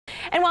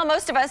And while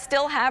most of us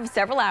still have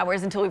several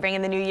hours until we bring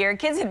in the new year,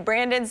 kids in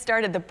Brandon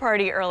started the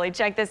party early.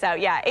 Check this out.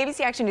 Yeah,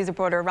 ABC Action News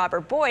reporter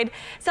Robert Boyd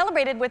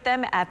celebrated with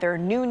them at their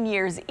New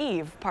Year's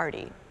Eve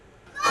party.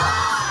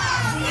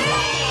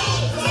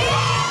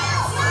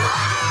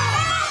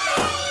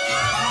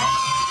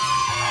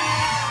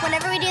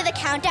 Whenever we do the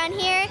countdown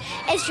here,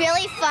 it's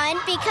really fun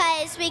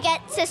because we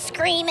get to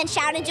scream and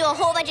shout and do a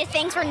whole bunch of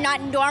things we're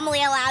not normally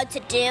allowed to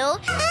do.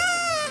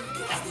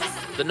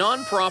 The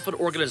nonprofit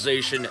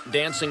organization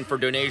Dancing for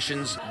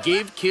Donations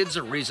gave kids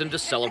a reason to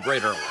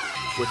celebrate early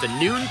with a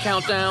noon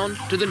countdown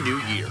to the new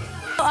year.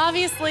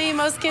 Obviously,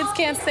 most kids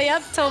can't stay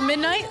up till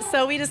midnight,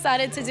 so we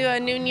decided to do a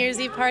New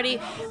Year's Eve party,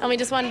 and we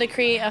just wanted to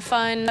create a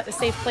fun,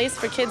 safe place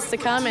for kids to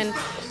come and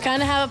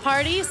kind of have a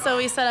party. So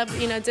we set up,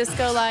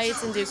 disco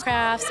lights and do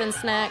crafts and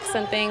snacks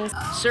and things.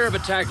 Sarah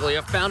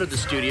Battaglia founded the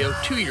studio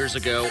 2 years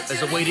ago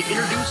as a way to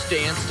introduce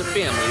dance to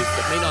families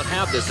that may not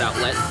have this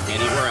outlet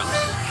anywhere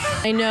else.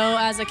 I know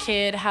as a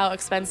kid how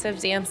expensive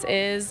dance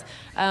is.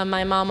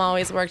 My mom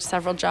always worked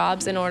several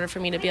jobs in order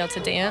for me to be able to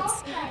dance,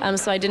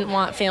 so I didn't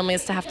want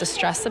families to have to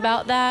stress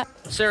about that.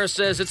 Sarah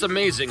says it's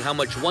amazing how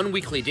much one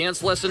weekly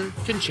dance lesson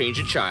can change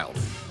a child.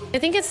 I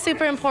think it's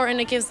super important.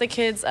 It gives the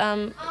kids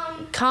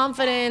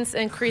confidence,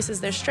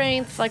 increases their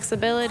strength,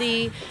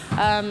 flexibility.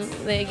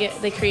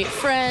 They create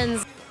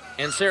friends.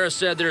 And Sarah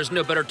said there's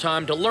no better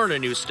time to learn a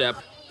new step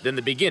than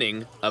the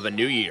beginning of a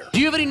new year. Do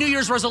you have any New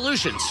Year's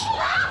resolutions?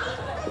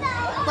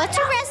 What's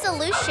a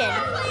resolution?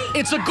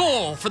 It's a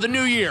goal for the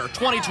new year,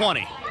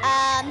 2020.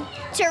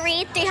 To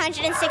read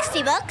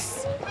 360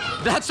 books.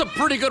 That's a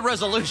pretty good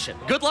resolution.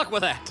 Good luck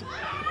with that.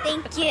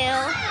 Thank you.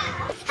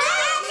 Happy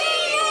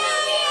New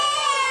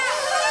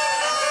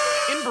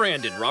Year! In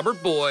Brandon,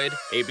 Robert Boyd,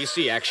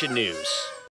 ABC Action News.